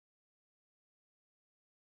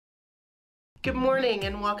Good morning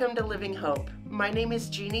and welcome to Living Hope. My name is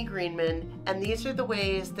Jeannie Greenman, and these are the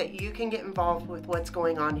ways that you can get involved with what's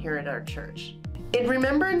going on here at our church. In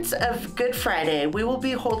remembrance of Good Friday, we will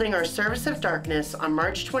be holding our Service of Darkness on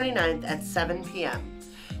March 29th at 7 p.m.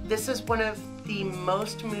 This is one of the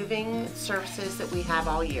most moving services that we have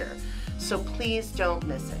all year, so please don't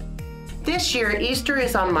miss it. This year, Easter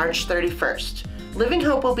is on March 31st. Living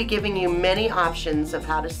Hope will be giving you many options of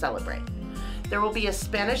how to celebrate. There will be a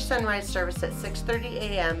Spanish sunrise service at 6:30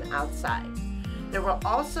 a.m. outside. There will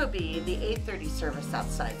also be the 8:30 service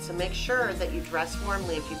outside, so make sure that you dress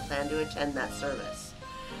warmly if you plan to attend that service.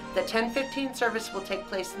 The 10:15 service will take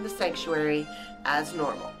place in the sanctuary as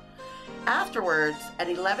normal. Afterwards, at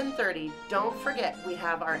 11:30, don't forget we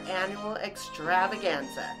have our annual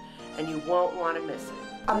extravaganza, and you won't want to miss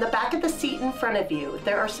it. On the back of the seat in front of you,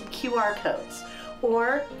 there are some QR codes,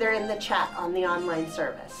 or they're in the chat on the online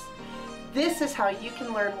service. This is how you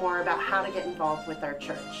can learn more about how to get involved with our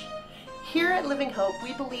church. Here at Living Hope,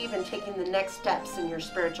 we believe in taking the next steps in your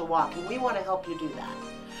spiritual walk, and we want to help you do that.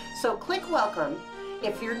 So click welcome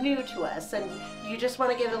if you're new to us and you just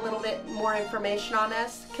want to get a little bit more information on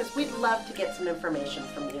us, because we'd love to get some information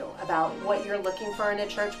from you about what you're looking for in a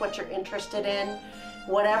church, what you're interested in,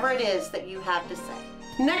 whatever it is that you have to say.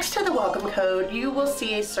 Next to the welcome code, you will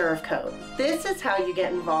see a serve code. This is how you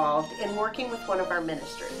get involved in working with one of our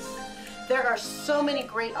ministries. There are so many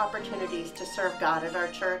great opportunities to serve God at our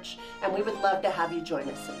church, and we would love to have you join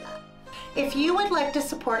us in that. If you would like to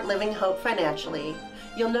support Living Hope financially,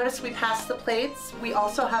 you'll notice we passed the plates. We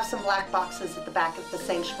also have some black boxes at the back of the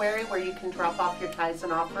sanctuary where you can drop off your tithes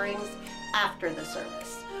and offerings after the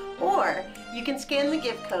service. Or you can scan the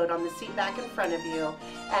give code on the seat back in front of you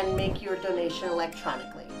and make your donation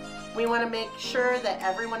electronically. We want to make sure that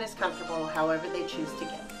everyone is comfortable however they choose to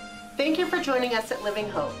give. Thank you for joining us at Living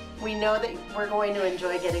Hope. We know that we're going to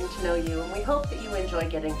enjoy getting to know you, and we hope that you enjoy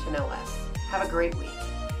getting to know us. Have a great week.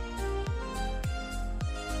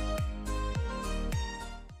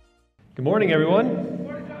 Good morning, everyone.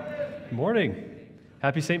 Good morning.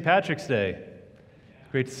 Happy St. Patrick's Day.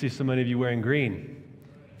 Great to see so many of you wearing green.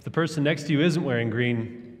 If the person next to you isn't wearing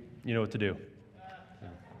green, you know what to do.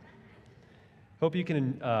 Hope you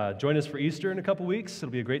can join us for Easter in a couple weeks. It'll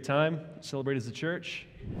be a great time. Celebrate as a church.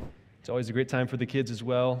 It's always a great time for the kids as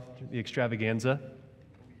well, the extravaganza.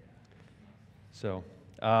 So,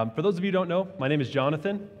 for those of you who don't know, my name is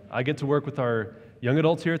Jonathan. I get to work with our young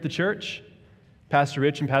adults here at the church. Pastor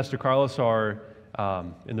Rich and Pastor Carlos are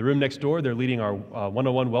in the room next door. They're leading our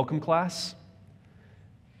 101 welcome class.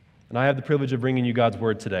 And I have the privilege of bringing you God's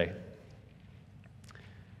Word today.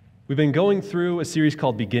 We've been going through a series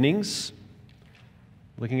called Beginnings,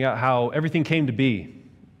 looking at how everything came to be,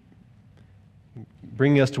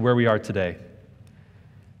 bringing us to where we are today.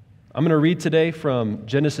 I'm going to read today from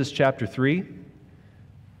Genesis chapter 3.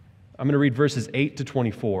 I'm going to read verses 8 to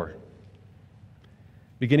 24.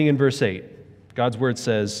 Beginning in verse 8, God's Word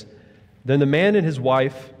says, "Then the man and his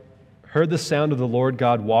wife heard the sound of the Lord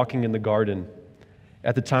God walking in the garden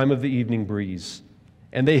at the time of the evening breeze,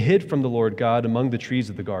 and they hid from the Lord God among the trees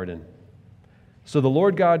of the garden. So the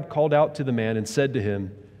Lord God called out to the man and said to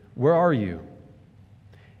him, 'Where are you?'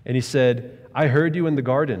 And he said, 'I heard you in the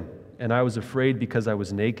garden, and I was afraid because I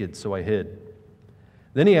was naked, so I hid.'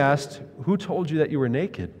 Then he asked, 'Who told you that you were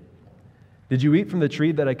naked? Did you eat from the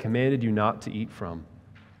tree that I commanded you not to eat from?'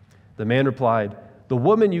 The man replied, 'The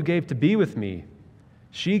woman you gave to be with me,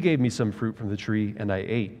 she gave me some fruit from the tree, and I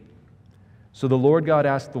ate.' So the Lord God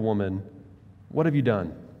asked the woman, 'What have you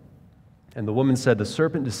done?' And the woman said, 'The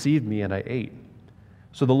serpent deceived me, and I ate.'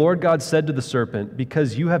 So the Lord God said to the serpent,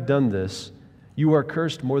 'Because you have done this, you are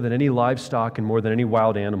cursed more than any livestock and more than any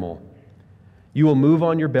wild animal. You will move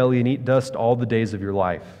on your belly and eat dust all the days of your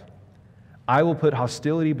life. I will put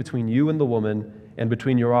hostility between you and the woman, and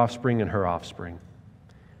between your offspring and her offspring.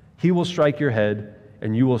 He will strike your head,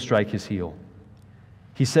 and you will strike his heel.'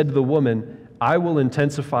 He said to the woman, 'I will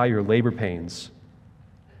intensify your labor pains.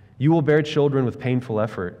 You will bear children with painful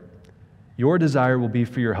effort. Your desire will be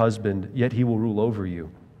for your husband, yet he will rule over you.'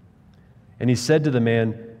 And he said to the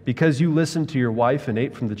man, 'Because you listened to your wife and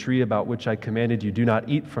ate from the tree about which I commanded you, do not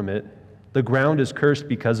eat from it, the ground is cursed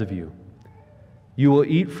because of you. You will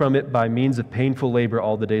eat from it by means of painful labor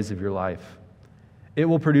all the days of your life. It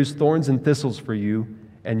will produce thorns and thistles for you,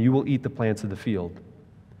 and you will eat the plants of the field.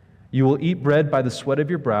 You will eat bread by the sweat of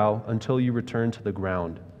your brow until you return to the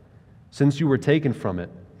ground, since you were taken from it.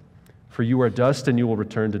 For you are dust, and you will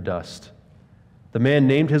return to dust.' The man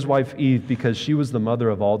named his wife Eve because she was the mother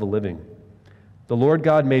of all the living. The Lord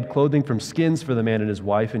God made clothing from skins for the man and his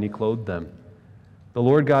wife, and he clothed them. The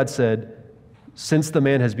Lord God said, 'Since the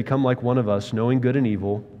man has become like one of us, knowing good and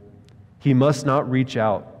evil, He must not reach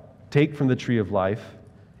out, take from the tree of life,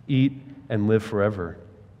 eat, and live forever.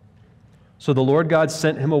 So the Lord God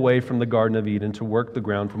sent him away from the Garden of Eden to work the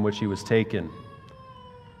ground from which he was taken.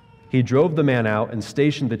 He drove the man out and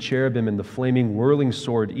stationed the cherubim and the flaming, whirling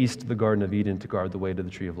sword east of the Garden of Eden to guard the way to the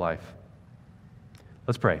tree of life.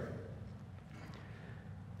 Let's pray.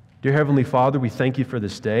 Dear Heavenly Father, we thank you for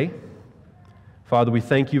this day. Father, we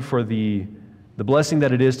thank you for the blessing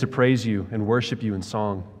that it is to praise you and worship you in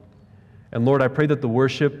song. And Lord, I pray that the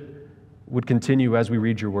worship would continue as we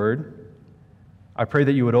read your word. I pray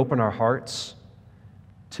that you would open our hearts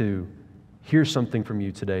to hear something from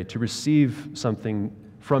you today, to receive something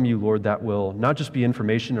from you, Lord, that will not just be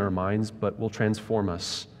information in our minds, but will transform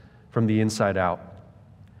us from the inside out.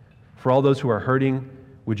 For all those who are hurting,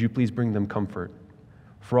 would you please bring them comfort?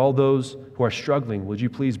 For all those who are struggling, would you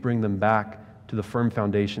please bring them back to the firm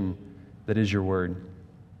foundation that is your word?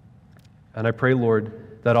 And I pray, Lord,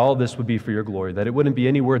 that all of this would be for your glory, that it wouldn't be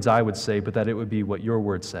any words I would say, but that it would be what your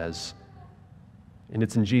word says. And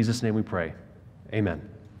it's in Jesus' name we pray. Amen.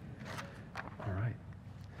 All right.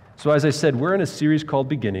 So as I said, we're in a series called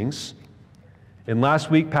Beginnings. And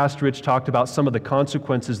last week, Pastor Rich talked about some of the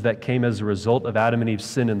consequences that came as a result of Adam and Eve's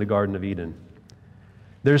sin in the Garden of Eden.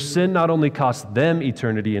 Their sin not only cost them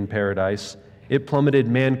eternity in paradise, it plummeted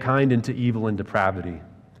mankind into evil and depravity.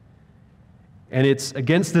 And it's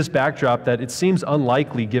against this backdrop that it seems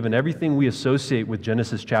unlikely, given everything we associate with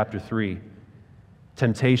Genesis chapter 3,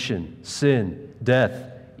 temptation, sin,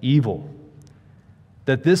 death, evil,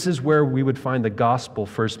 that this is where we would find the gospel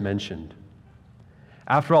first mentioned.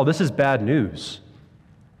 After all, this is bad news.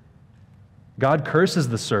 God curses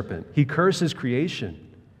the serpent. He curses creation.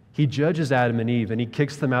 He judges Adam and Eve, and he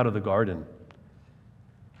kicks them out of the garden.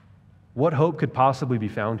 What hope could possibly be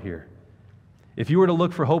found here? If you were to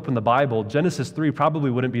look for hope in the Bible, Genesis 3 probably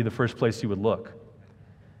wouldn't be the first place you would look.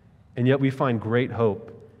 And yet we find great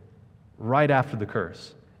hope right after the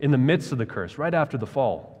curse, in the midst of the curse, right after the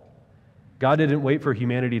fall. God didn't wait for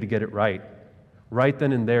humanity to get it right. Right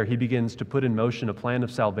then and there, he begins to put in motion a plan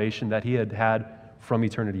of salvation that he had had from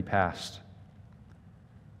eternity past.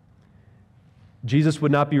 Jesus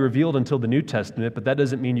would not be revealed until the New Testament, but that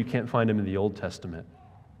doesn't mean you can't find him in the Old Testament.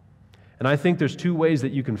 And I think there's two ways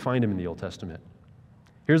that you can find him in the Old Testament.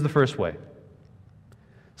 Here's the first way.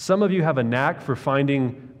 Some of you have a knack for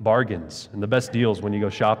finding bargains and the best deals when you go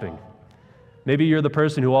shopping. Maybe you're the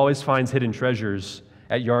person who always finds hidden treasures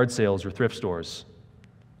at yard sales or thrift stores.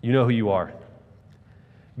 You know who you are.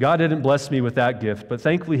 God didn't bless me with that gift, but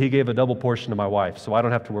thankfully he gave a double portion to my wife, so I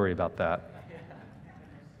don't have to worry about that.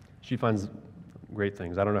 She finds great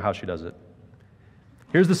things. I don't know how she does it.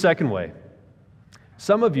 Here's the second way.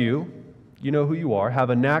 Some of you, you know who you are, have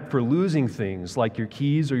a knack for losing things like your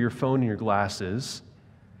keys or your phone and your glasses.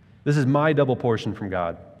 This is my double portion from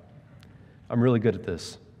God. I'm really good at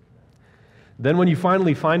this. Then when you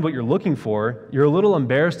finally find what you're looking for, you're a little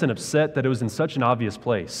embarrassed and upset that it was in such an obvious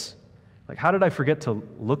place. Like, how did I forget to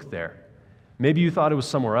look there? Maybe you thought it was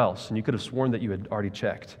somewhere else, and you could have sworn that you had already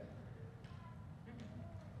checked.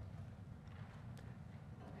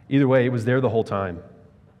 Either way, it was there the whole time.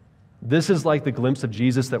 This is like the glimpse of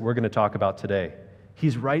Jesus that we're going to talk about today.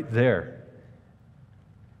 He's right there.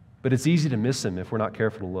 But it's easy to miss him if we're not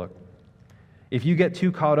careful to look. If you get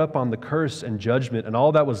too caught up on the curse and judgment and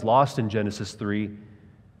all that was lost in Genesis 3,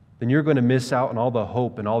 then you're going to miss out on all the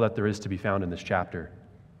hope and all that there is to be found in this chapter.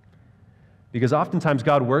 Because oftentimes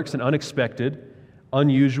God works in unexpected,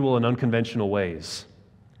 unusual, and unconventional ways.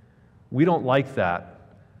 We don't like that,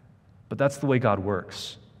 but that's the way God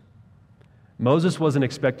works. Moses wasn't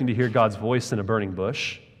expecting to hear God's voice in a burning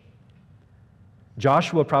bush.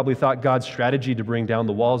 Joshua probably thought God's strategy to bring down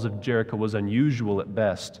the walls of Jericho was unusual at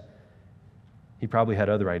best. He probably had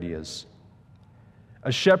other ideas.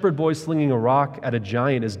 A shepherd boy slinging a rock at a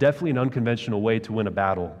giant is definitely an unconventional way to win a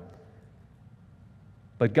battle.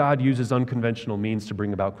 But God uses unconventional means to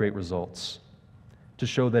bring about great results, to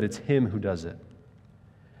show that it's him who does it.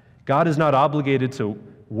 God is not obligated to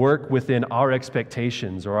work within our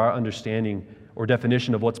expectations or our understanding or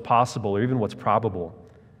definition of what's possible or even what's probable.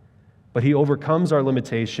 But he overcomes our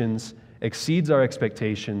limitations, exceeds our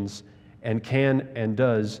expectations, and can and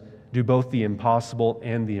does do both the impossible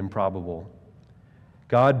and the improbable.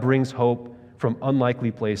 God brings hope from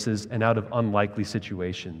unlikely places and out of unlikely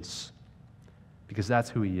situations, because that's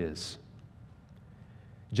who he is.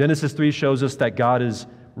 Genesis 3 shows us that God is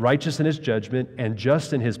righteous in his judgment and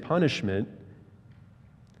just in his punishment,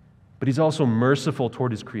 but he's also merciful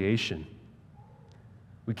toward his creation.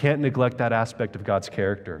 We can't neglect that aspect of God's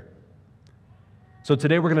character. So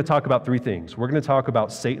today we're going to talk about three things. We're going to talk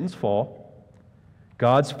about Satan's fall,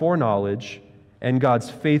 God's foreknowledge, and God's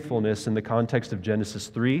faithfulness in the context of Genesis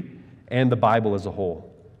 3 and the Bible as a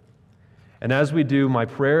whole. And as we do, my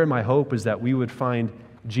prayer and my hope is that we would find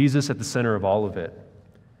Jesus at the center of all of it.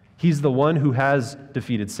 He's the one who has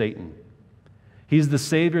defeated Satan. He's the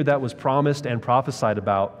Savior that was promised and prophesied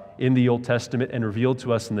about in the Old Testament and revealed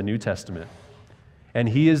to us in the New Testament. And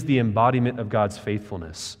He is the embodiment of God's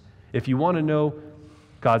faithfulness. If you want to know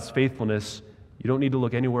God's faithfulness, you don't need to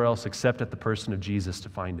look anywhere else except at the person of Jesus to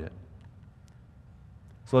find it.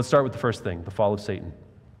 So let's start with the first thing, the fall of Satan.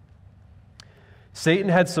 Satan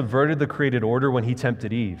had subverted the created order when he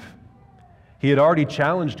tempted Eve. He had already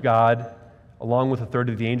challenged God along with a third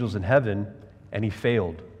of the angels in heaven, and he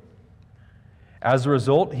failed. As a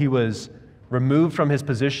result, he was removed from his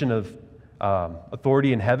position of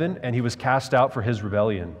authority in heaven, and he was cast out for his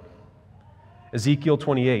rebellion. Ezekiel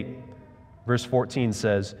 28, verse 14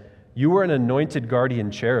 says, "You were an anointed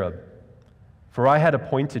guardian cherub, for I had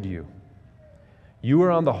appointed you. You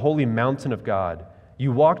were on the holy mountain of God.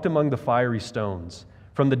 You walked among the fiery stones.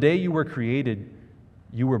 From the day you were created,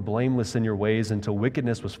 you were blameless in your ways until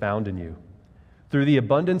wickedness was found in you. Through the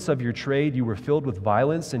abundance of your trade, you were filled with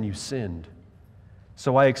violence and you sinned.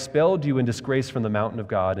 So I expelled you in disgrace from the mountain of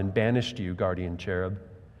God and banished you, guardian cherub,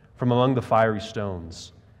 from among the fiery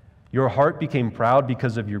stones. Your heart became proud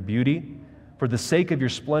because of your beauty. For the sake of your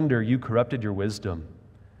splendor, you corrupted your wisdom.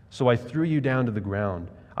 So I threw you down to the ground.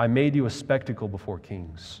 I made you a spectacle before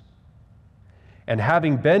kings." And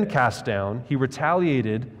having been cast down, he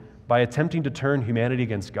retaliated by attempting to turn humanity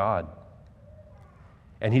against God.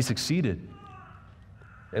 And he succeeded,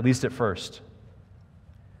 at least at first.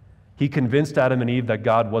 He convinced Adam and Eve that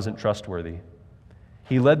God wasn't trustworthy.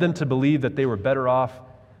 He led them to believe that they were better off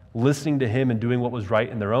listening to him and doing what was right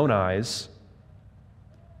in their own eyes.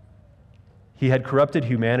 He had corrupted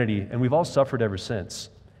humanity, and we've all suffered ever since.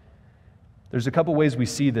 There's a couple ways we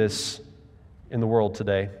see this in the world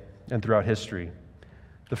today and throughout history.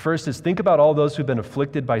 The first is think about all those who've been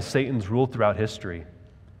afflicted by Satan's rule throughout history.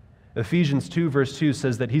 Ephesians 2, verse 2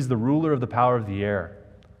 says that he's the ruler of the power of the air,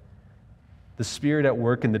 the spirit at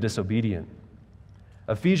work in the disobedient.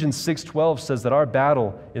 Ephesians 6:12 says that our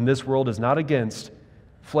battle in this world is not against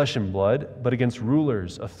flesh and blood, but against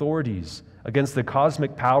rulers, authorities, against the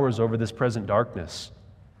cosmic powers over this present darkness,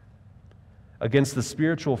 against the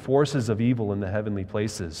spiritual forces of evil in the heavenly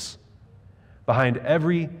places. Behind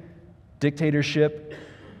every dictatorship,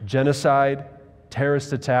 genocide,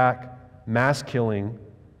 terrorist attack, mass killing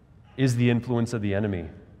is the influence of the enemy.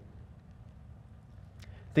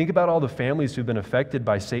 Think about all the families who've been affected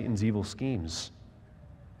by Satan's evil schemes.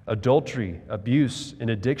 Adultery, abuse, and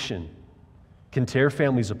addiction can tear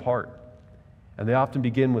families apart, and they often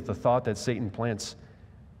begin with the thought that Satan plants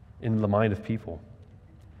in the mind of people.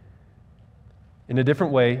 In a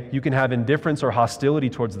different way, you can have indifference or hostility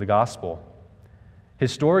towards the gospel.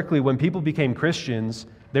 Historically, when people became Christians,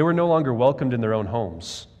 they were no longer welcomed in their own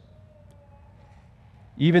homes.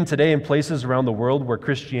 Even today, in places around the world where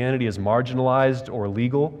Christianity is marginalized or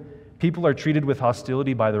illegal, people are treated with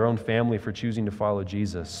hostility by their own family for choosing to follow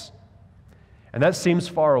Jesus. And that seems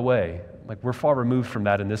far away, like we're far removed from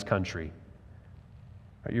that in this country.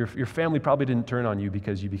 Your family probably didn't turn on you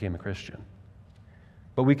because you became a Christian.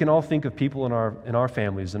 But we can all think of people in our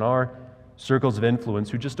families, in our circles of influence,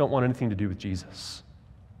 who just don't want anything to do with Jesus.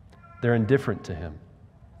 They're indifferent to him.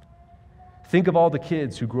 Think of all the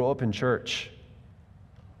kids who grow up in church,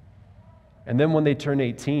 and then when they turn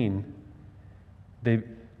 18, they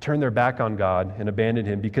turn their back on God and abandon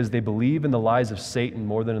him because they believe in the lies of Satan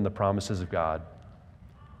more than in the promises of God.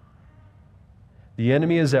 The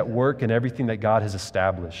enemy is at work in everything that God has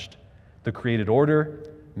established: the created order,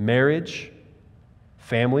 marriage,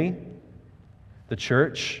 family, the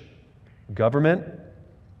church, government,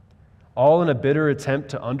 all in a bitter attempt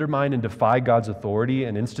to undermine and defy God's authority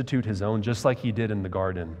and institute his own, just like he did in the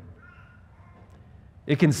garden.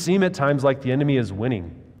 It can seem at times like the enemy is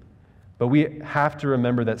winning, but we have to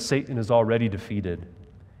remember that Satan is already defeated,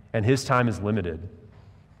 and his time is limited.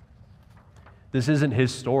 This isn't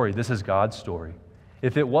his story, this is God's story.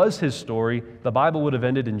 If it was his story, the Bible would have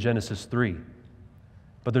ended in Genesis 3.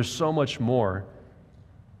 But there's so much more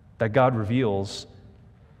that God reveals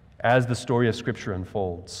as the story of Scripture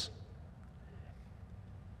unfolds.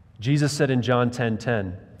 Jesus said in John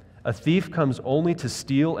 10:10, "A thief comes only to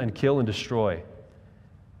steal and kill and destroy.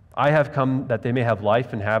 I have come that they may have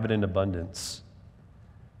life and have it in abundance."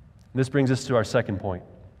 And this brings us to our second point: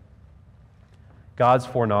 God's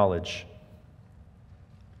foreknowledge.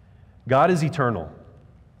 God is eternal.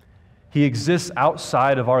 He exists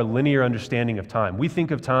outside of our linear understanding of time. We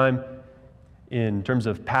think of time in terms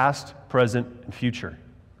of past, present, and future.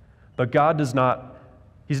 But God does not,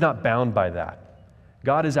 he's not bound by that.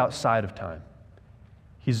 God is outside of time.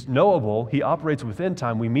 He's knowable. He operates within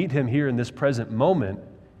time. We meet him here in this present moment.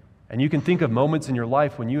 And you can think of moments in your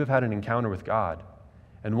life when you have had an encounter with God.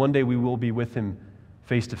 And one day we will be with him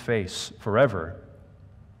face to face forever.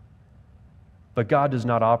 But God does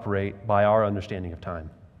not operate by our understanding of time.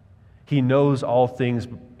 He knows all things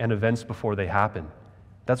and events before they happen.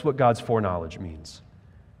 That's what God's foreknowledge means.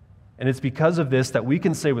 And it's because of this that we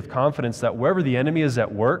can say with confidence that wherever the enemy is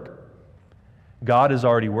at work, God is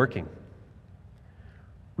already working.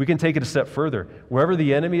 We can take it a step further. Wherever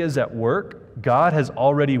the enemy is at work, God has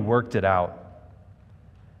already worked it out.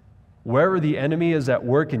 Wherever the enemy is at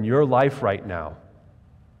work in your life right now,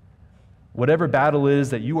 whatever battle it is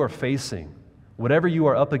that you are facing, whatever you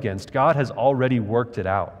are up against, God has already worked it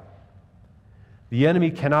out. The enemy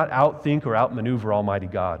cannot outthink or outmaneuver Almighty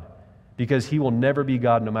God because he will never be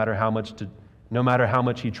God no matter how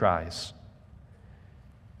much he tries.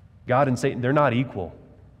 God and Satan, they're not equal.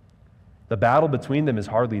 The battle between them is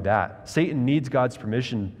hardly that. Satan needs God's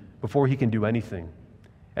permission before he can do anything,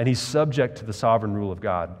 and he's subject to the sovereign rule of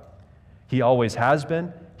God. He always has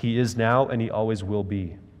been, he is now, and he always will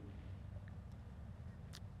be.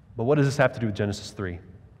 But what does this have to do with Genesis 3?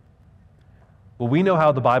 Well, we know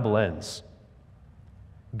how the Bible ends.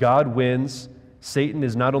 God wins. Satan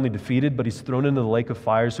is not only defeated, but he's thrown into the lake of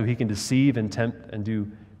fire so he can deceive and tempt and do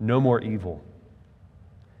no more evil.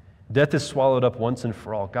 Death is swallowed up once and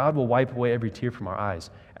for all. God will wipe away every tear from our eyes.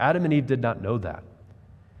 Adam and Eve did not know that.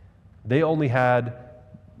 They only had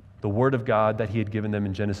the word of God that he had given them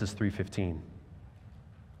in Genesis 3:15.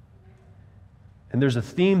 And there's a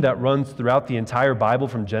theme that runs throughout the entire Bible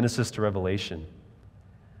from Genesis to Revelation.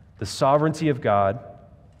 The sovereignty of God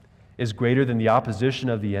is greater than the opposition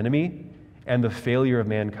of the enemy and the failure of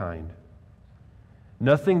mankind.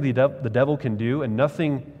 Nothing the devil can do and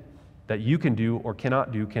nothing that you can do or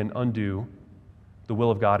cannot do can undo the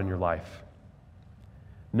will of God in your life.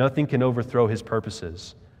 Nothing can overthrow his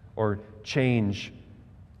purposes or change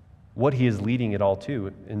what he is leading it all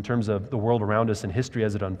to in terms of the world around us and history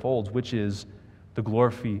as it unfolds, which is the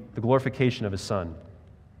glorification of his Son.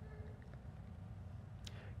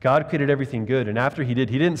 God created everything good, and after he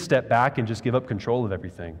didn't step back and just give up control of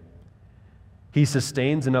everything. He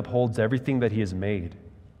sustains and upholds everything that he has made.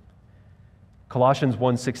 Colossians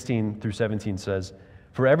 1:16 through 17 says,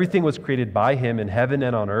 "For everything was created by him in heaven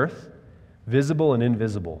and on earth, visible and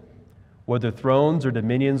invisible, whether thrones or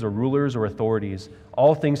dominions or rulers or authorities,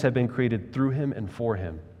 all things have been created through him and for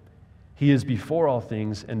him. He is before all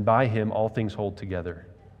things, and by him all things hold together."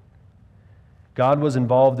 God was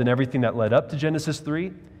involved in everything that led up to Genesis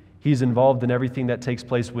 3. He's involved in everything that takes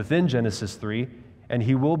place within Genesis 3, and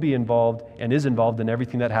he will be involved and is involved in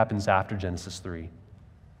everything that happens after Genesis 3.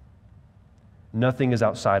 Nothing is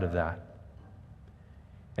outside of that.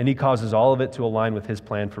 And he causes all of it to align with his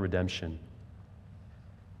plan for redemption.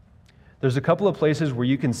 There's a couple of places where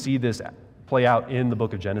you can see this play out in the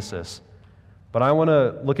book of Genesis. But I want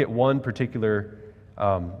to look at one particular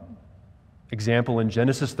example in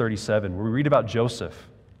Genesis 37, where we read about Joseph.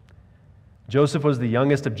 Joseph was the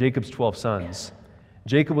youngest of Jacob's 12 sons.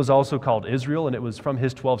 Jacob was also called Israel, and it was from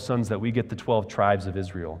his 12 sons that we get the 12 tribes of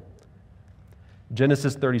Israel.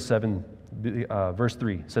 Genesis 37, verse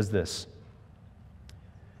 3 says this: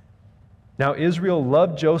 "Now Israel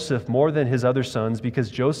loved Joseph more than his other sons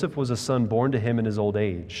because Joseph was a son born to him in his old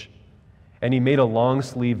age. And he made a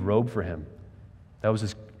long-sleeved robe for him." That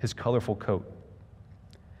was his colorful coat.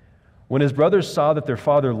 "When his brothers saw that their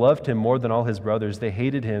father loved him more than all his brothers, they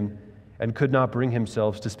hated him and could not bring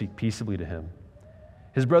themselves to speak peaceably to him.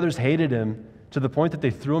 His brothers hated him to the point that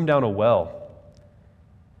they threw him down a well,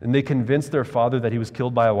 and they convinced their father that he was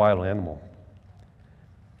killed by a wild animal."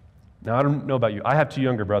 Now, I don't know about you. I have 2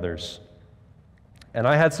 younger brothers, and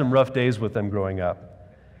I had some rough days with them growing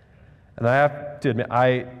up. And I have to admit,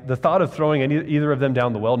 the thought of throwing either of them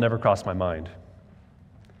down the well never crossed my mind.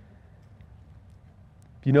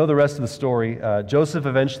 You know the rest of the story. Joseph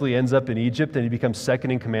eventually ends up in Egypt, and he becomes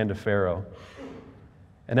second in command of Pharaoh.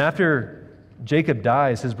 And after Jacob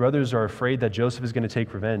dies, his brothers are afraid that Joseph is going to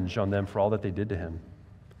take revenge on them for all that they did to him.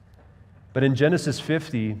 But in Genesis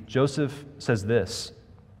 50, Joseph says this: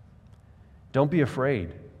 "Don't be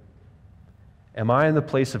afraid. Am I in the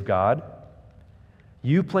place of God?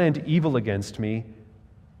 You planned evil against me.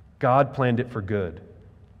 God planned it for good."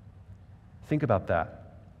 Think about that.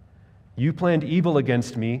 You planned evil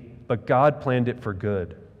against me, but God planned it for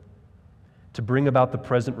good, to bring about the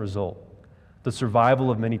present result, the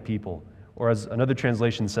survival of many people, or as another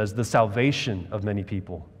translation says, the salvation of many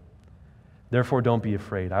people. Therefore, don't be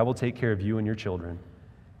afraid. I will take care of you and your children.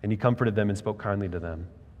 And he comforted them and spoke kindly to them.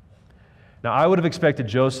 Now, I would have expected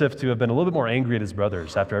Joseph to have been a little bit more angry at his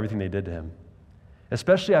brothers after everything they did to him,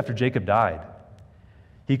 especially after Jacob died.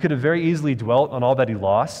 He could have very easily dwelt on all that he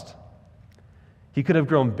lost. He could have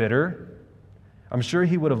grown bitter. I'm sure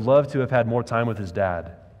he would have loved to have had more time with his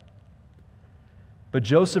dad. But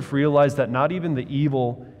Joseph realized that not even the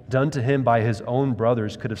evil done to him by his own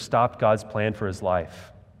brothers could have stopped God's plan for his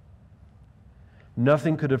life.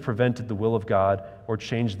 Nothing could have prevented the will of God or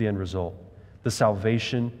changed the end result, the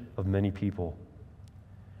salvation of many people.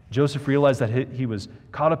 Joseph realized that he was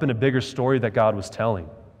caught up in a bigger story that God was telling.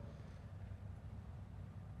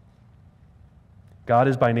 God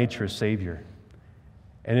is by nature a Savior.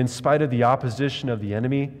 And in spite of the opposition of the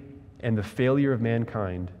enemy and the failure of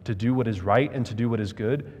mankind to do what is right and to do what is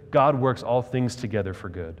good, God works all things together for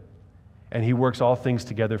good. And He works all things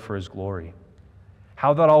together for His glory.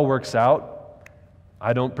 How that all works out,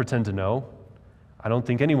 I don't pretend to know. I don't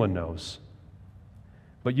think anyone knows.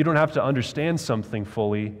 But you don't have to understand something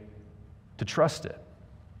fully to trust it.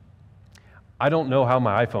 I don't know how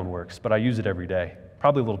my iPhone works, but I use it every day.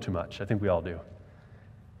 Probably a little too much. I think we all do.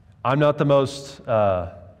 I'm not the most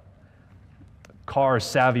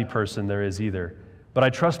car-savvy person there is either, but I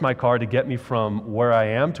trust my car to get me from where I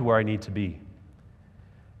am to where I need to be.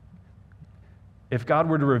 If God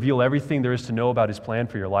were to reveal everything there is to know about His plan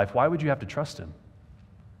for your life, why would you have to trust Him?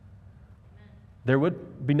 There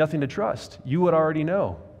would be nothing to trust. You would already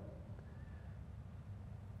know.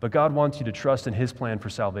 But God wants you to trust in His plan for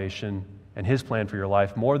salvation and His plan for your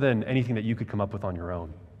life more than anything that you could come up with on your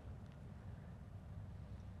own.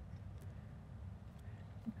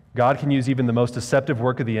 God can use even the most deceptive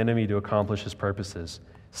work of the enemy to accomplish His purposes.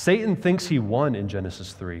 Satan thinks he won in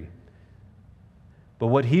Genesis 3. But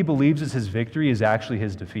what he believes is his victory is actually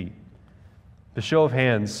his defeat. The show of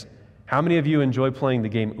hands, how many of you enjoy playing the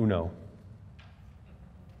game Uno?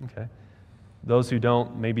 Okay. Those who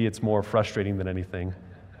don't, maybe it's more frustrating than anything.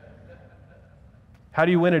 How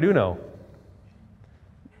do you win at Uno?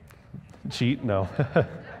 Cheat? No.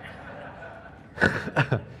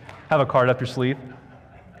 Have a card up your sleeve.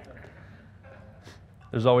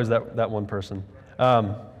 There's always that one person.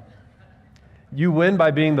 You win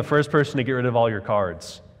by being the first person to get rid of all your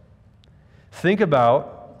cards. Think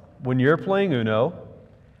about when you're playing Uno,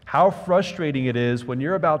 how frustrating it is when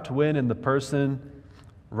you're about to win and the person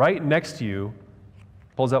right next to you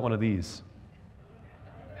pulls out one of these.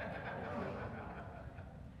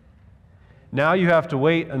 Now you have to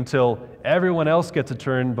wait until everyone else gets a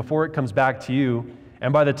turn before it comes back to you,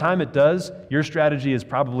 and by the time it does, your strategy is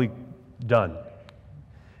probably done.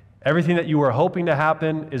 Everything that you were hoping to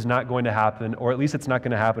happen is not going to happen, or at least it's not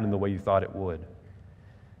going to happen in the way you thought it would.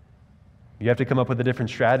 You have to come up with a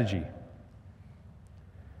different strategy.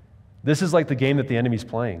 This is like the game that the enemy's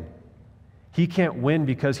playing. He can't win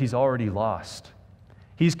because he's already lost.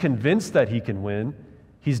 He's convinced that he can win.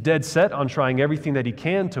 He's dead set on trying everything that he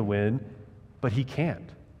can to win, but he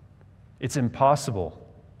can't. It's impossible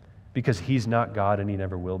because he's not God and he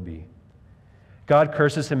never will be. God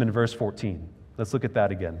curses him in verse 14. Let's look at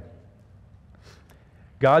that again.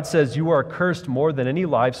 God says, "You are cursed more than any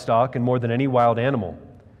livestock and more than any wild animal.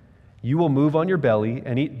 You will move on your belly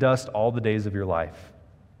and eat dust all the days of your life."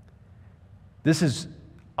 This is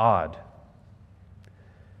odd.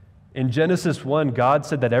 In Genesis 1, God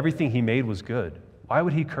said that everything He made was good. Why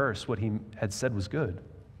would He curse what He had said was good?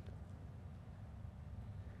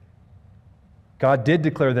 God did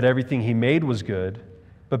declare that everything He made was good,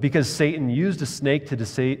 but because Satan used a snake to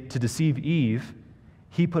deceive Eve,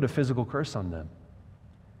 He put a physical curse on them.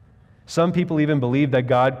 Some people even believe that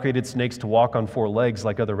God created snakes to walk on four legs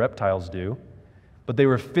like other reptiles do, but they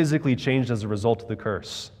were physically changed as a result of the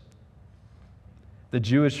curse. The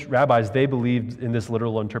Jewish rabbis, they believed in this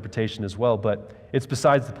literal interpretation as well, but it's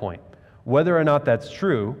besides the point. Whether or not that's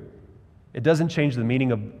true, it doesn't change the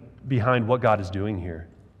meaning behind what God is doing here.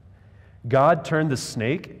 God turned the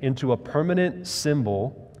snake into a permanent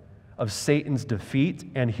symbol of Satan's defeat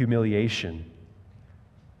and humiliation.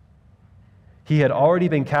 He had already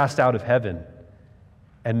been cast out of heaven,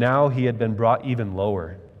 and now he had been brought even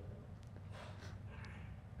lower.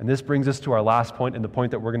 And this brings us to our last point, and the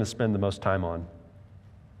point that we're going to spend the most time on.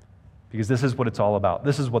 Because this is what it's all about.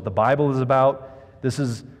 This is what the Bible is about. This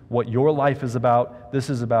is what your life is about. This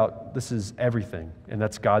is everything, and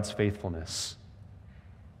that's God's faithfulness.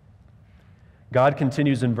 God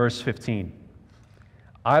continues in verse 15.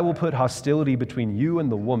 "I will put hostility between you and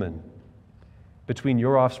the woman, between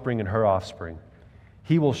your offspring and her offspring.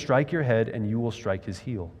 He will strike your head, and you will strike his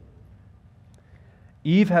heel."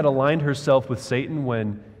 Eve had aligned herself with Satan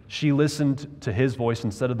when she listened to his voice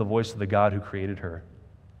instead of the voice of the God who created her.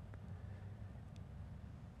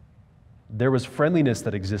 There was friendliness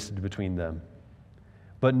that existed between them.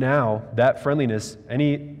 But now, that friendliness,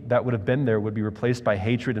 any that would have been there, would be replaced by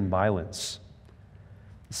hatred and violence.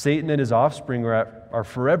 Satan and his offspring are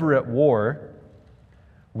forever at war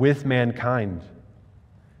with mankind.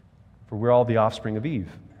 For we're all the offspring of Eve,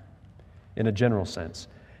 in a general sense.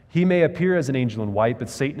 He may appear as an angel in white, but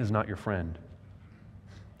Satan is not your friend.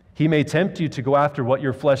 He may tempt you to go after what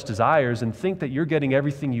your flesh desires and think that you're getting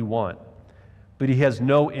everything you want, but he has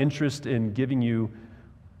no interest in giving you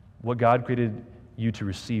what God created you to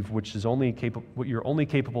receive, which is what you're only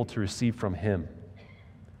capable to receive from him.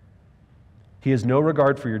 He has no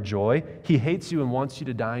regard for your joy. He hates you and wants you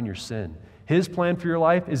to die in your sin. His plan for your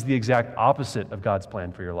life is the exact opposite of God's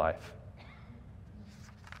plan for your life.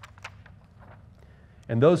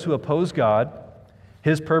 And those who oppose God,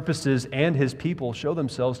 his purposes, and his people show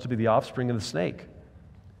themselves to be the offspring of the snake.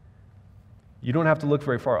 You don't have to look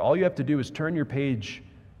very far. All you have to do is turn the page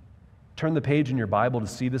in your Bible to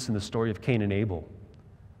see this in the story of Cain and Abel.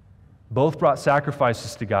 Both brought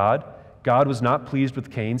sacrifices to God. God was not pleased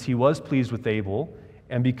with Cain's. He was pleased with Abel.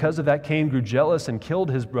 And because of that, Cain grew jealous and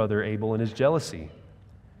killed his brother Abel in his jealousy.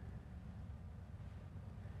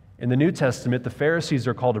 In the New Testament, the Pharisees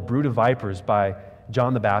are called a brood of vipers by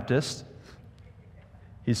John the Baptist.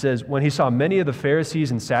 He says, when he saw many of the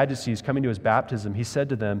Pharisees and Sadducees coming to his baptism, he said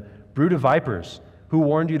to them, "Brood of vipers, who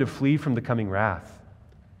warned you to flee from the coming wrath?"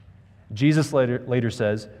 Jesus later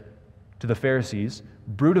says to the Pharisees,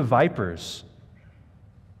 "Brood of vipers,"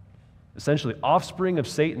 essentially offspring of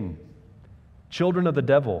Satan, children of the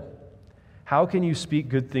devil, how can you speak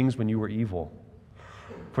good things when you were evil?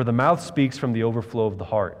 For the mouth speaks from the overflow of the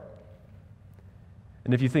heart.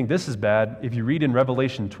 And if you think this is bad, if you read in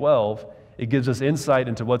Revelation 12, it gives us insight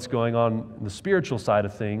into what's going on in the spiritual side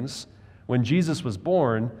of things. When Jesus was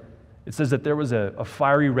born, it says that there was a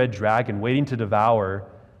fiery red dragon waiting to devour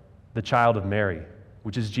the child of Mary,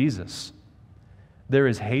 which is Jesus. There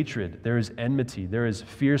is hatred, there is enmity, there is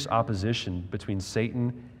fierce opposition between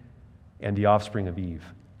Satan and the offspring of Eve.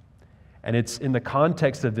 And it's in the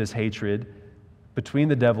context of this hatred between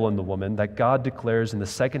the devil and the woman that God declares in the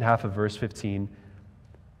second half of verse 15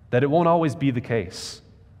 that it won't always be the case.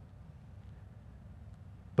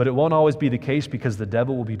 But it won't always be the case because the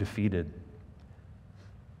devil will be defeated.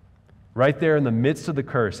 Right there in the midst of the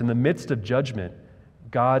curse, in the midst of judgment,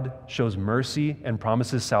 God shows mercy and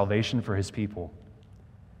promises salvation for his people.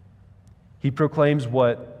 He proclaims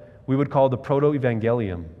what we would call the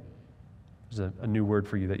proto-evangelium. There's a new word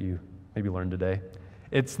for you that you maybe learned today.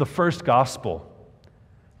 It's the first gospel,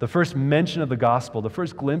 the first mention of the gospel, the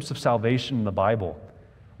first glimpse of salvation in the Bible,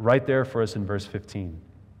 right there for us in verse 15.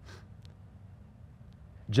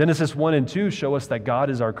 Genesis 1 and 2 show us that God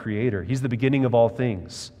is our creator. He's the beginning of all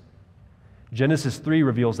things. Genesis 3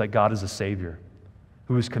 reveals that God is a Savior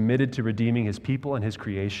who is committed to redeeming his people and his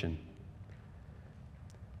creation.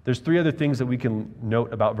 There's three other things that we can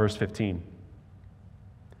note about verse 15.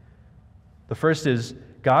 The first is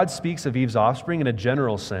God speaks of Eve's offspring in a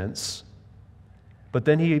general sense, but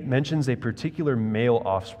then he mentions a particular male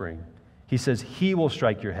offspring. He says, "He will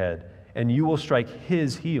strike your head, and you will strike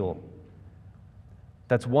his heel."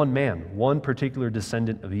 That's one man, one particular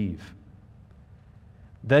descendant of Eve.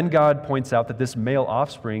 Then God points out that this male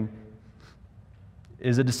offspring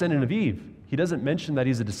is a descendant of Eve. He doesn't mention that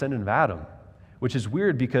he's a descendant of Adam, which is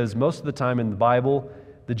weird because most of the time in the Bible,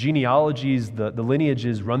 the genealogies, the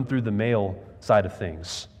lineages run through the male side of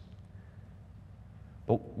things.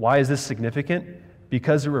 But why is this significant?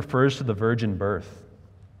 Because it refers to the virgin birth.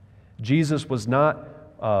 Jesus was not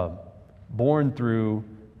born through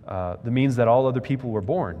the means that all other people were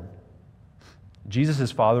born.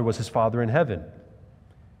 Jesus' father was his Father in heaven,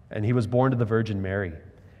 and he was born to the Virgin Mary.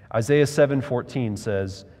 Isaiah 7:14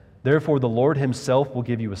 says, "Therefore the Lord himself will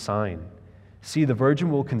give you a sign. See, the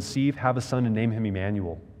virgin will conceive, have a son, and name him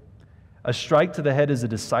Emmanuel." A strike to the head is a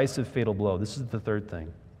decisive fatal blow. This is the third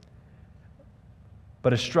thing.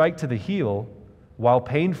 But a strike to the heel, while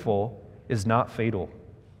painful, is not fatal.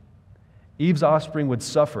 Eve's offspring would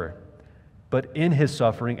suffer, but in his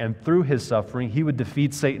suffering and through his suffering, he would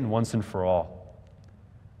defeat Satan once and for all.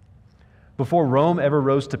 Before Rome ever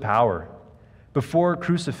rose to power, before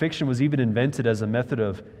crucifixion was even invented as a method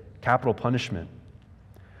of capital punishment,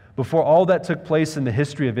 before all that took place in the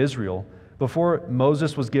history of Israel, before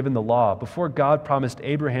Moses was given the law, before God promised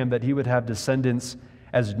Abraham that he would have descendants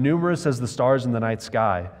as numerous as the stars in the night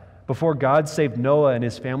sky, before God saved Noah and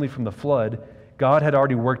his family from the flood, God had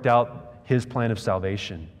already worked out his plan of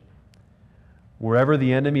salvation. Wherever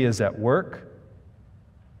the enemy is at work,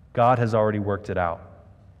 God has already worked it out.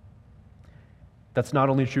 That's not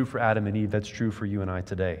only true for Adam and Eve, that's true for you and I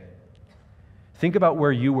today. Think about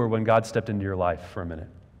where you were when God stepped into your life for a minute.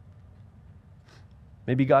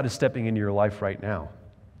 Maybe God is stepping into your life right now.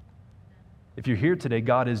 If you're here today,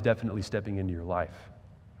 God is definitely stepping into your life.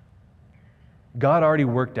 God already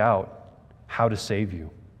worked out how to save you.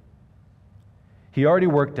 He already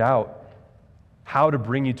worked out how to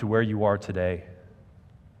bring you to where you are today.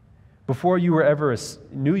 Before you were ever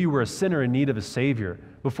knew you were a sinner in need of a Savior,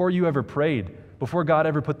 before you ever prayed, before God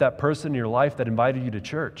ever put that person in your life that invited you to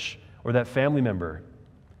church or that family member,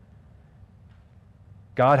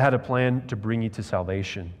 God had a plan to bring you to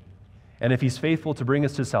salvation. And if He's faithful to bring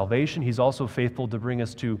us to salvation, He's also faithful to bring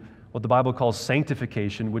us to what the Bible calls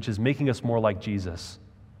sanctification, which is making us more like Jesus.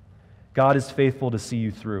 God is faithful to see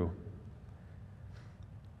you through.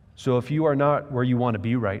 So if you are not where you want to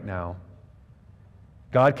be right now,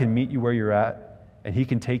 God can meet you where you're at, and He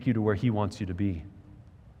can take you to where He wants you to be.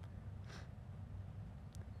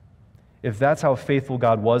 If that's how faithful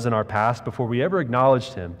God was in our past before we ever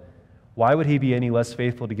acknowledged Him, why would He be any less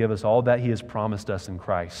faithful to give us all that He has promised us in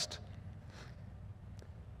Christ?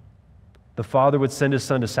 The Father would send His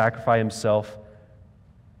Son to sacrifice Himself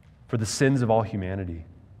for the sins of all humanity.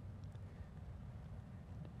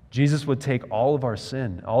 Jesus would take all of our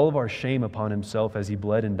sin, all of our shame upon Himself as He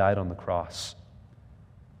bled and died on the cross.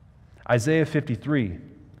 Isaiah 53,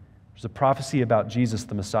 there's a prophecy about Jesus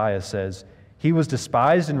the Messiah, says, "He was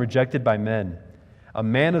despised and rejected by men, a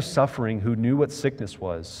man of suffering who knew what sickness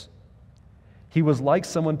was. He was like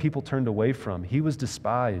someone people turned away from. He was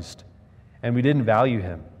despised, and we didn't value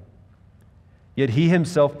Him. Yet He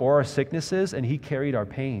Himself bore our sicknesses, and He carried our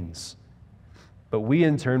pains. But we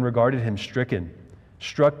in turn regarded Him stricken,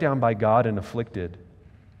 struck down by God and afflicted.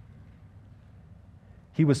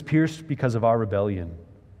 He was pierced because of our rebellion,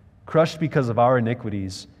 crushed because of our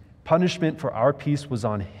iniquities. Punishment for our peace was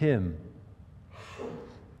on Him,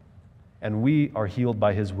 and we are healed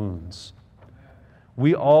by His wounds.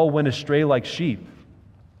 We all went astray like sheep.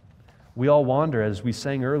 We all wander, as we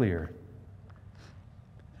sang earlier.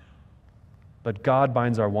 But God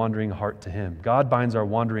binds our wandering heart to Him. God binds our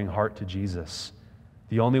wandering heart to Jesus,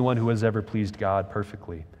 the only one who has ever pleased God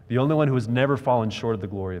perfectly, the only one who has never fallen short of the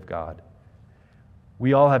glory of God.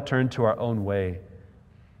 We all have turned to our own way.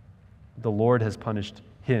 The Lord has punished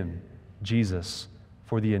Him, Jesus,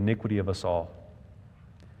 for the iniquity of us all.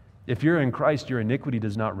 If you're in Christ, your iniquity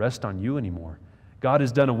does not rest on you anymore. God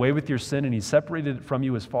has done away with your sin, and He separated it from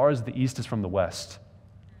you as far as the east is from the west.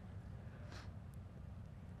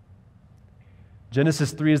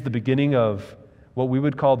 Genesis 3 is the beginning of what we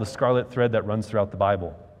would call the scarlet thread that runs throughout the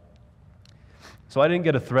Bible. So I didn't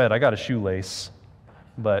get a thread, I got a shoelace,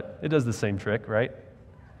 but it does the same trick, right?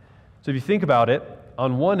 So if you think about it,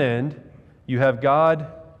 on one end, you have God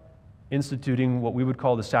instituting what we would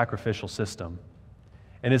call the sacrificial system.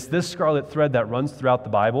 And it's this scarlet thread that runs throughout the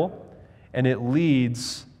Bible, and it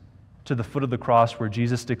leads to the foot of the cross where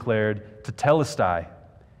Jesus declared, "Tetelestai,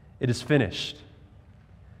 it is finished."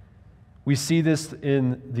 We see this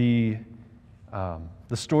in the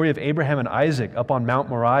story of Abraham and Isaac up on Mount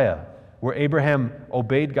Moriah, where Abraham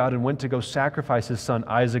obeyed God and went to go sacrifice his son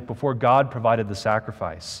Isaac before God provided the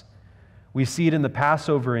sacrifice. We see it in the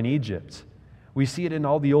Passover in Egypt. We see it in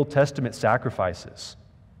all the Old Testament sacrifices.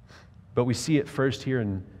 But we see it first here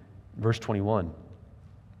in verse 21.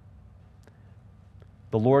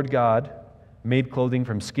 The Lord God made clothing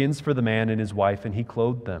from skins for the man and his wife, and He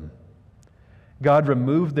clothed them. God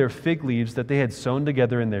removed their fig leaves that they had sewn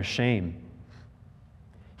together in their shame.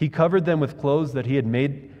 He covered them with clothes that He had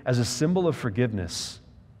made as a symbol of forgiveness.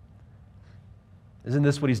 Isn't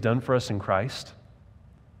this what He's done for us in Christ?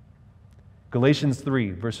 Galatians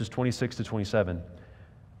 3, verses 26 to 27.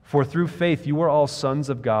 For through faith you are all sons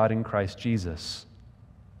of God in Christ Jesus.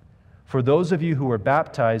 For those of you who were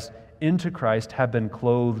baptized into Christ have been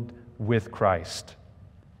clothed with Christ.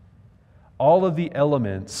 All of the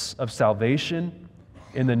elements of salvation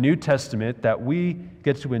in the New Testament that we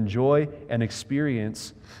get to enjoy and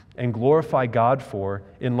experience and glorify God for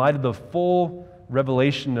in light of the full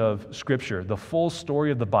revelation of Scripture, the full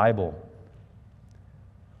story of the Bible,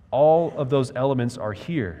 all of those elements are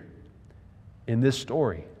here in this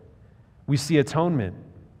story. We see atonement.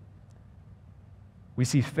 We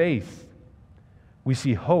see faith. We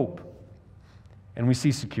see hope. And we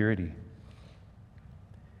see security.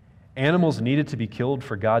 Animals needed to be killed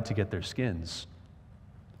for God to get their skins.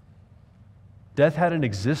 Death hadn't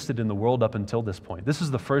existed in the world up until this point. This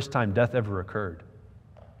is the first time death ever occurred.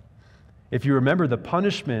 If you remember, the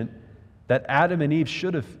punishment that Adam and Eve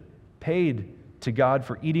should have paid to God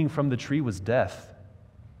for eating from the tree was death.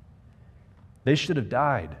 They should have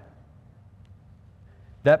died.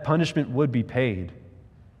 That punishment would be paid,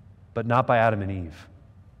 but not by Adam and Eve.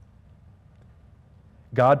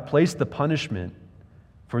 God placed the punishment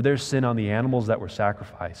for their sin on the animals that were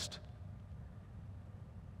sacrificed.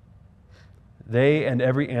 They and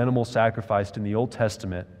every animal sacrificed in the Old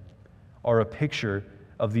Testament are a picture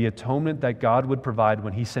of the atonement that God would provide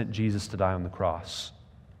when He sent Jesus to die on the cross.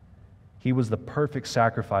 He was the perfect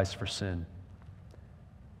sacrifice for sin.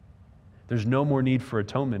 There's no more need for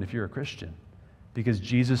atonement if you're a Christian, because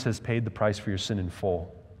Jesus has paid the price for your sin in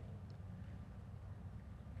full.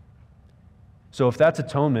 So if that's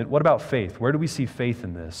atonement, what about faith? Where do we see faith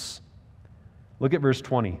in this? Look at verse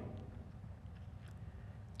 20.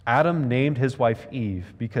 Adam named his wife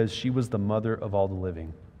Eve because she was the mother of all the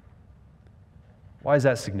living. Why is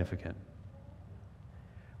that significant?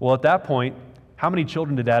 Well, at that point, how many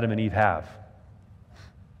children did Adam and Eve have?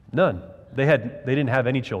 None. They didn't have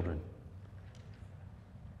any children.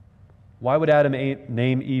 Why would Adam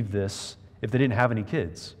name Eve this if they didn't have any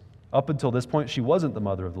kids? Up until this point, she wasn't the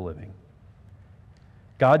mother of the living.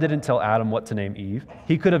 God didn't tell Adam what to name Eve.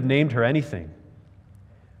 He could have named her anything,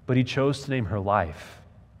 but He chose to name her life.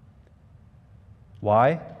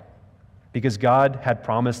 Why? Because God had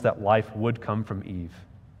promised that life would come from Eve.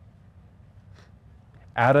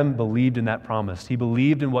 Adam believed in that promise. He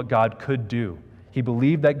believed in what God could do. He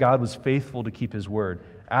believed that God was faithful to keep His word.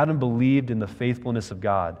 Adam believed in the faithfulness of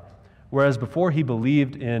God. Whereas before he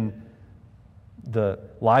believed in the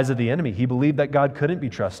lies of the enemy, he believed that God couldn't be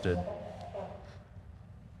trusted.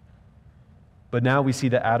 But now we see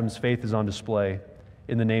that Adam's faith is on display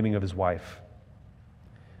in the naming of his wife.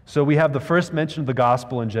 So we have the first mention of the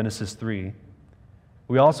gospel in Genesis 3.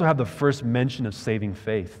 We also have the first mention of saving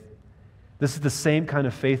faith. This is the same kind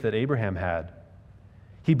of faith that Abraham had.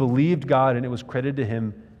 He believed God and it was credited to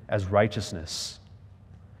him as righteousness.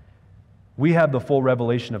 We have the full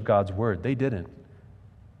revelation of God's word. They didn't.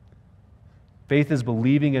 Faith is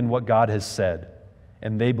believing in what God has said,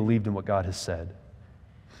 and they believed in what God has said.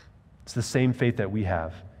 It's the same faith that we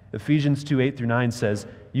have. Ephesians 2:8-9 says,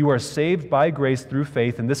 "You are saved by grace through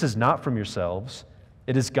faith, and this is not from yourselves.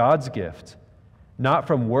 It is God's gift, not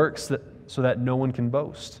from works so that no one can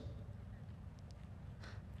boast."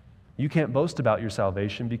 You can't boast about your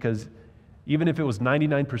salvation because even if it was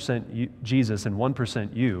 99% Jesus and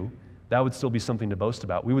 1% you, that would still be something to boast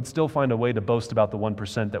about. We would still find a way to boast about the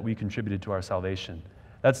 1% that we contributed to our salvation.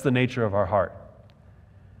 That's the nature of our heart.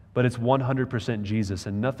 But it's 100% Jesus,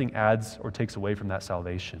 and nothing adds or takes away from that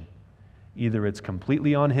salvation. Either it's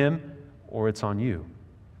completely on Him or it's on you.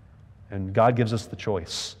 And God gives us the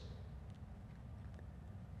choice.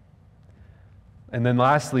 And then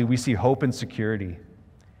lastly, we see hope and security.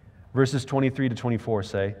 Verses 23-24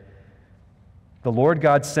 say, "The Lord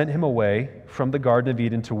God sent him away from the Garden of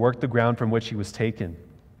Eden to work the ground from which he was taken.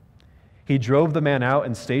 He drove the man out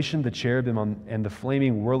and stationed the cherubim and the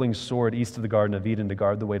flaming whirling sword east of the Garden of Eden to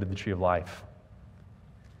guard the way to the tree of life."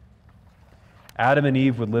 Adam and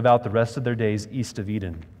Eve would live out the rest of their days east of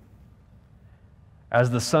Eden.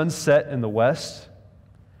 As the sun set in the west,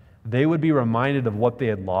 they would be reminded of what they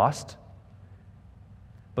had lost,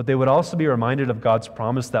 but they would also be reminded of God's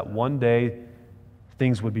promise that one day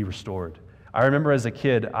things would be restored. I remember as a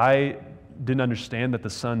kid, I didn't understand that the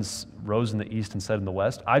sun rose in the east and set in the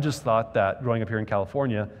west. I just thought that growing up here in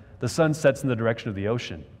California, the sun sets in the direction of the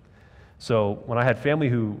ocean. So when I had family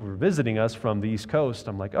who were visiting us from the East Coast,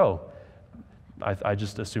 I'm like, oh, I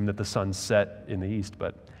just assumed that the sun set in the east.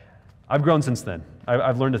 But I've grown since then.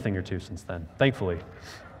 I've learned a thing or two since then, thankfully.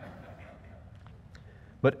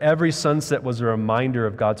 But every sunset was a reminder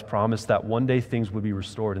of God's promise that one day things would be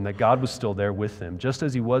restored and that God was still there with them, just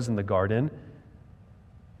as He was in the garden.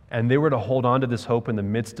 And they were to hold on to this hope in the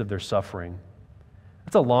midst of their suffering.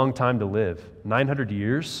 That's a long time to live. 900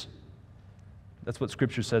 years. That's what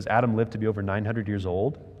Scripture says. Adam lived to be over 900 years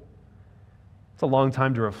old. It's a long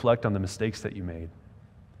time to reflect on the mistakes that you made.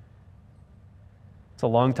 It's a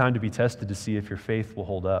long time to be tested to see if your faith will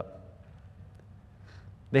hold up.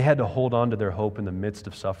 They had to hold on to their hope in the midst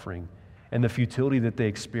of suffering and the futility that they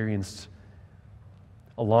experienced,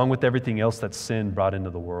 along with everything else that sin brought into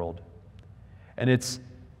the world. And it's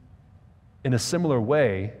in a similar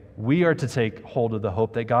way, we are to take hold of the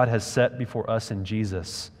hope that God has set before us in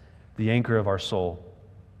Jesus, the anchor of our soul.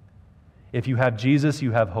 If you have Jesus,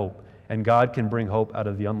 you have hope, and God can bring hope out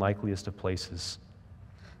of the unlikeliest of places.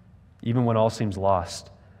 Even when all seems lost,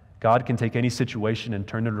 God can take any situation and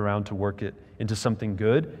turn it around to work it into something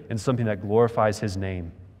good and something that glorifies His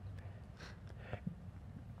name.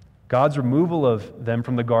 God's removal of them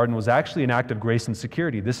from the garden was actually an act of grace and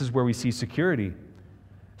security. This is where we see security.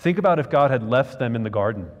 Think about if God had left them in the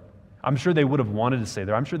garden. I'm sure they would have wanted to stay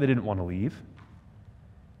there. I'm sure they didn't want to leave.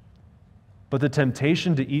 But the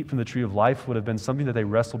temptation to eat from the tree of life would have been something that they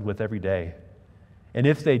wrestled with every day. And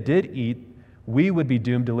if they did eat, we would be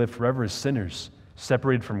doomed to live forever as sinners,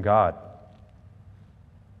 separated from God.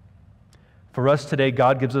 For us today,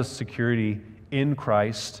 God gives us security in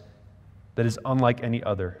Christ that is unlike any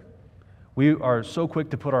other. We are so quick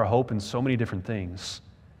to put our hope in so many different things.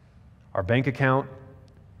 Our bank account,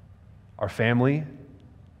 our family,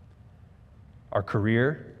 our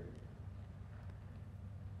career.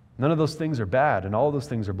 None of those things are bad, and all of those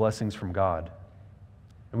things are blessings from God.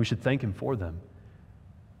 And we should thank Him for them.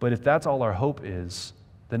 But if that's all our hope is,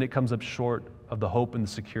 then it comes up short of the hope and the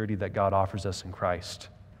security that God offers us in Christ.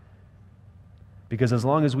 Because as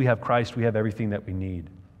long as we have Christ, we have everything that we need.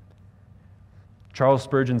 Charles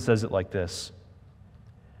Spurgeon says it like this: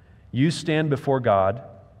 "You stand before God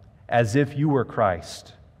as if you were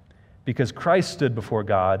Christ, because Christ stood before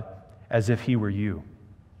God as if He were you."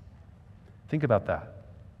 Think about that.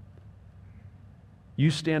 You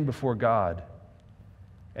stand before God,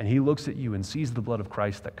 and He looks at you and sees the blood of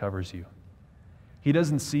Christ that covers you. He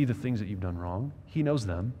doesn't see the things that you've done wrong. He knows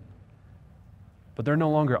them, but they're no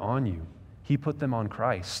longer on you. He put them on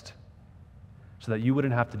Christ so that you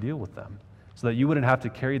wouldn't have to deal with them, so that you wouldn't have to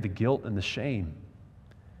carry the guilt and the shame,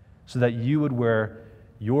 so that you would wear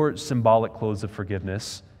your symbolic clothes of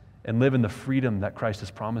forgiveness and live in the freedom that Christ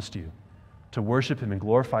has promised you, to worship Him and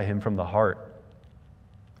glorify Him from the heart.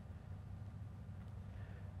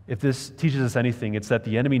 If this teaches us anything, it's that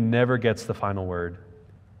the enemy never gets the final word.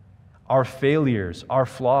 Our failures, our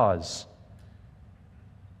flaws,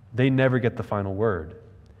 they never get the final word.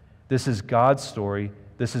 This is God's story,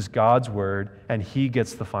 this is God's word, and He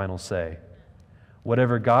gets the final say.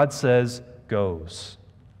 Whatever God says goes.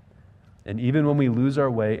 And even when we lose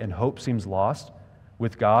our way and hope seems lost,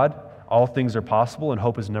 with God, all things are possible and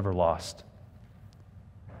hope is never lost.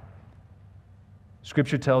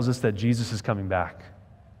 Scripture tells us that Jesus is coming back.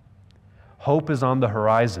 Hope is on the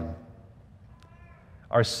horizon.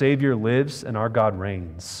 Our Savior lives and our God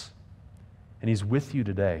reigns. And He's with you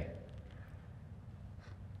today.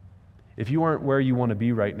 If you aren't where you want to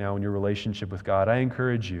be right now in your relationship with God, I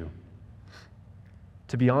encourage you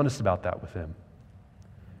to be honest about that with Him.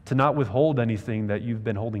 To not withhold anything that you've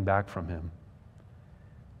been holding back from Him.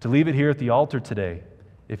 To leave it here at the altar today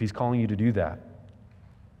if He's calling you to do that.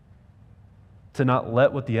 To not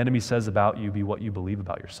let what the enemy says about you be what you believe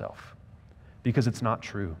about yourself. Because it's not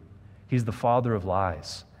true. He's the father of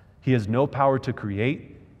lies. He has no power to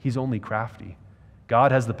create. He's only crafty.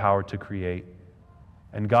 God has the power to create.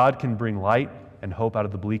 And God can bring light and hope out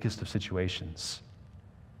of the bleakest of situations.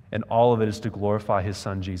 And all of it is to glorify His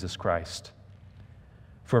Son, Jesus Christ.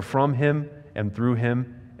 For from Him and through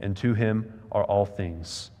Him and to Him are all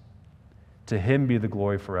things. To Him be the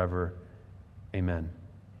glory forever. Amen.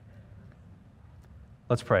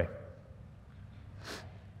 Let's pray.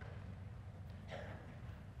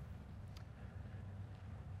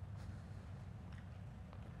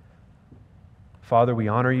 Father, we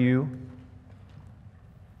honor You.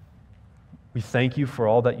 We thank You for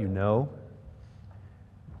all that You know.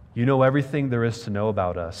 You know everything there is to know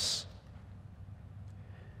about us.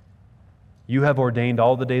 You have ordained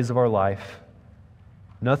all the days of our life.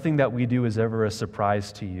 Nothing that we do is ever a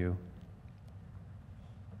surprise to You.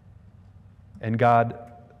 And God,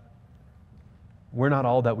 we're not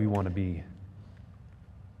all that we want to be.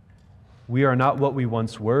 We are not what we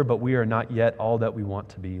once were, but we are not yet all that we want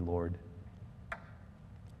to be, Lord.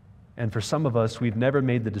 And for some of us, we've never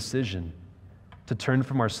made the decision to turn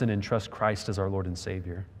from our sin and trust Christ as our Lord and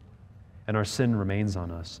Savior. And our sin remains on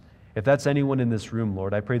us. If that's anyone in this room,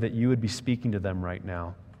 Lord, I pray that You would be speaking to them right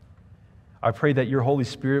now. I pray that Your Holy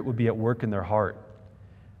Spirit would be at work in their heart.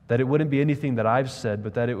 That it wouldn't be anything that I've said,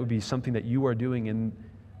 but that it would be something that You are doing in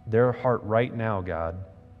their heart right now, God.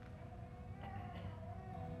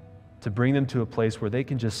 To bring them to a place where they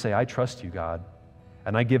can just say, I trust You, God,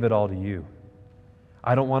 and I give it all to You.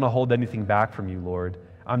 I don't want to hold anything back from You, Lord.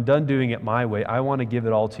 I'm done doing it my way. I want to give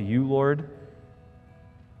it all to You, Lord,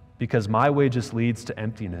 because my way just leads to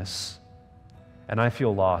emptiness, and I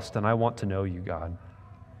feel lost, and I want to know You, God.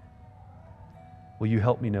 Will You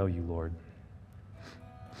help me know You, Lord?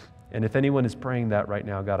 And if anyone is praying that right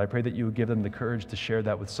now, God, I pray that You would give them the courage to share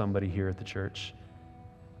that with somebody here at the church.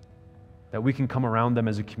 That we can come around them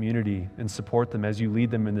as a community and support them as You lead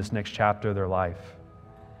them in this next chapter of their life.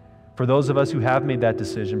 For those of us who have made that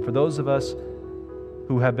decision, for those of us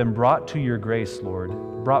who have been brought to Your grace, Lord,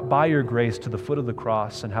 brought by Your grace to the foot of the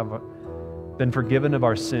cross and have been forgiven of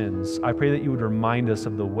our sins, I pray that You would remind us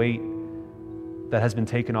of the weight that has been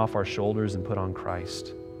taken off our shoulders and put on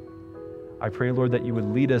Christ. I pray, Lord, that You would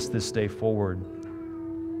lead us this day forward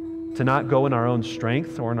to not go in our own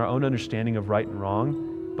strength or in our own understanding of right and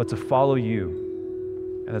wrong, but to follow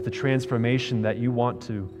You and that the transformation that you want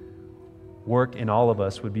to work in all of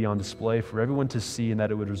us would be on display for everyone to see, and that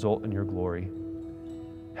it would result in your glory.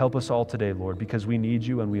 Help us all today, Lord, because we need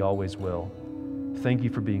you and we always will. Thank you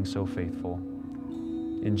for being so faithful.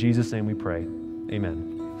 In Jesus' name we pray.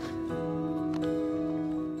 Amen.